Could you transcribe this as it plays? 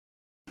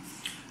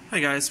Hi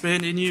guys, we're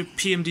in the new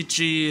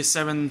PMDG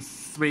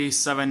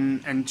 737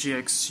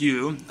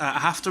 NGXU. I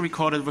have to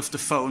record it with the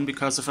phone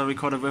because if I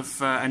record it with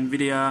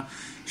NVIDIA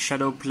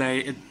Shadow Play,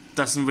 it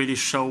doesn't really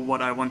show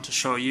what I want to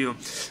show you.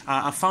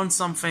 I found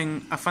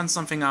something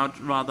out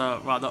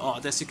rather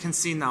odd. As you can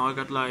see now, I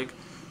got like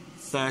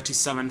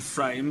 37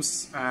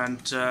 frames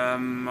and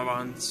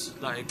around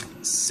like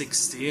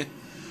 60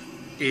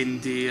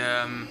 in the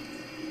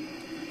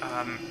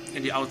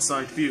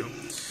outside view.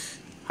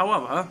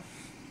 However,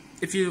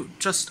 if you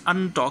just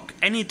undock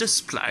any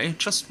display,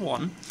 just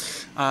one,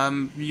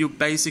 you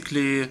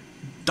basically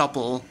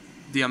double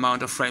the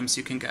amount of frames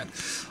you can get.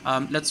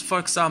 Let's, for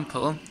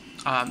example,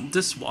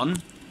 this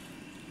one,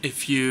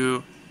 if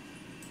you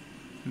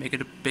make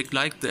it big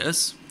like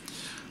this,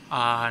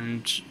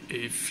 and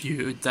if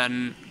you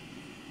then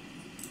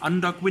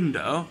undock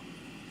window,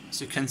 as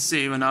you can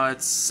see, well, now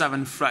it's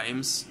 7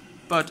 frames.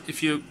 But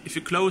if you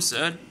close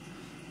it,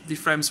 the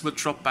frames will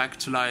drop back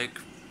to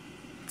like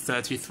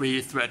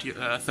 33,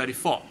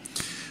 34.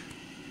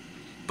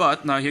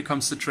 But now here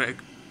comes the trick.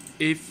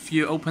 If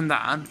you open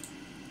that,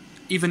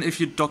 even if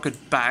you dock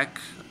it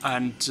back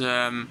and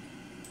then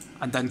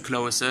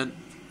close it,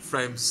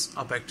 frames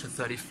are back to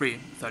 33,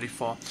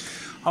 34.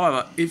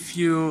 However, if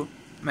you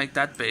make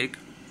that big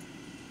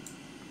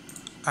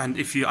and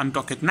if you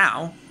undock it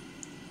now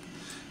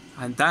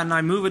and then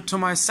I move it to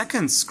my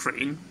second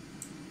screen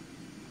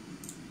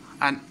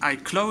and I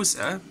close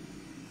it,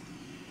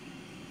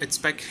 it's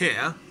back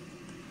here.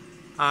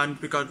 And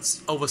we got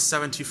over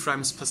 70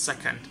 frames per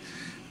second.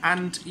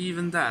 And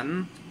even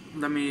then,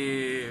 let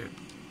me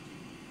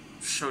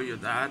show you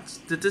that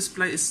the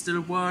display is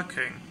still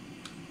working.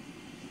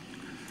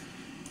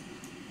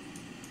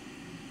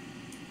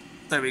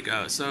 There we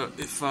go. So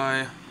if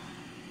I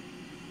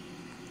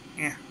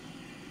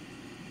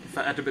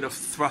add a bit of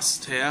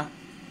thrust here,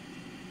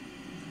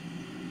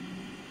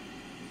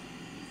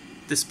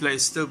 display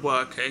is still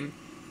working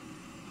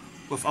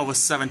with over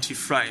 70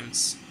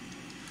 frames.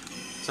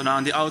 So now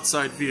in the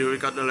outside view we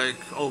got like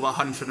over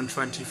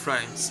 120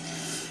 frames.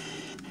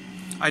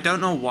 I don't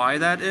know why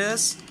that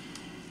is,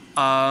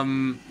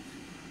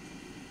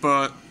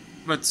 but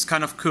it's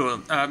kind of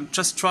cool.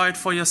 Just try it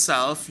for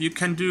yourself. You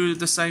can do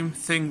the same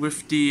thing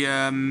with the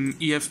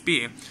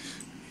EFB.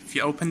 If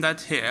you open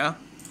that here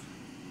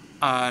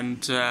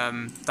and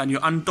then you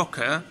undock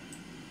it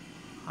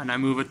and I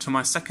move it to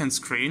my second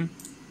screen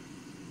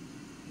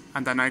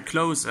and then I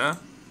close it,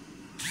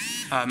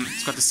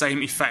 it's got the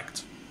same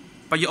effect.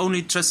 But you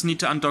only just need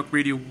to undock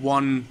really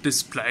one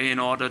display in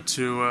order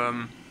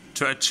to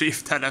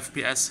achieve that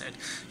FPS hit.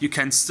 You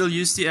can still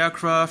use the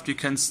aircraft, you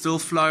can still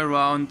fly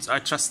around. I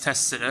just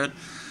tested it,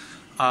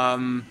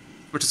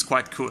 which is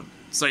quite cool.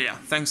 So yeah,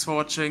 thanks for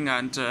watching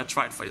and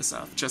try it for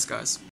yourself. Cheers guys.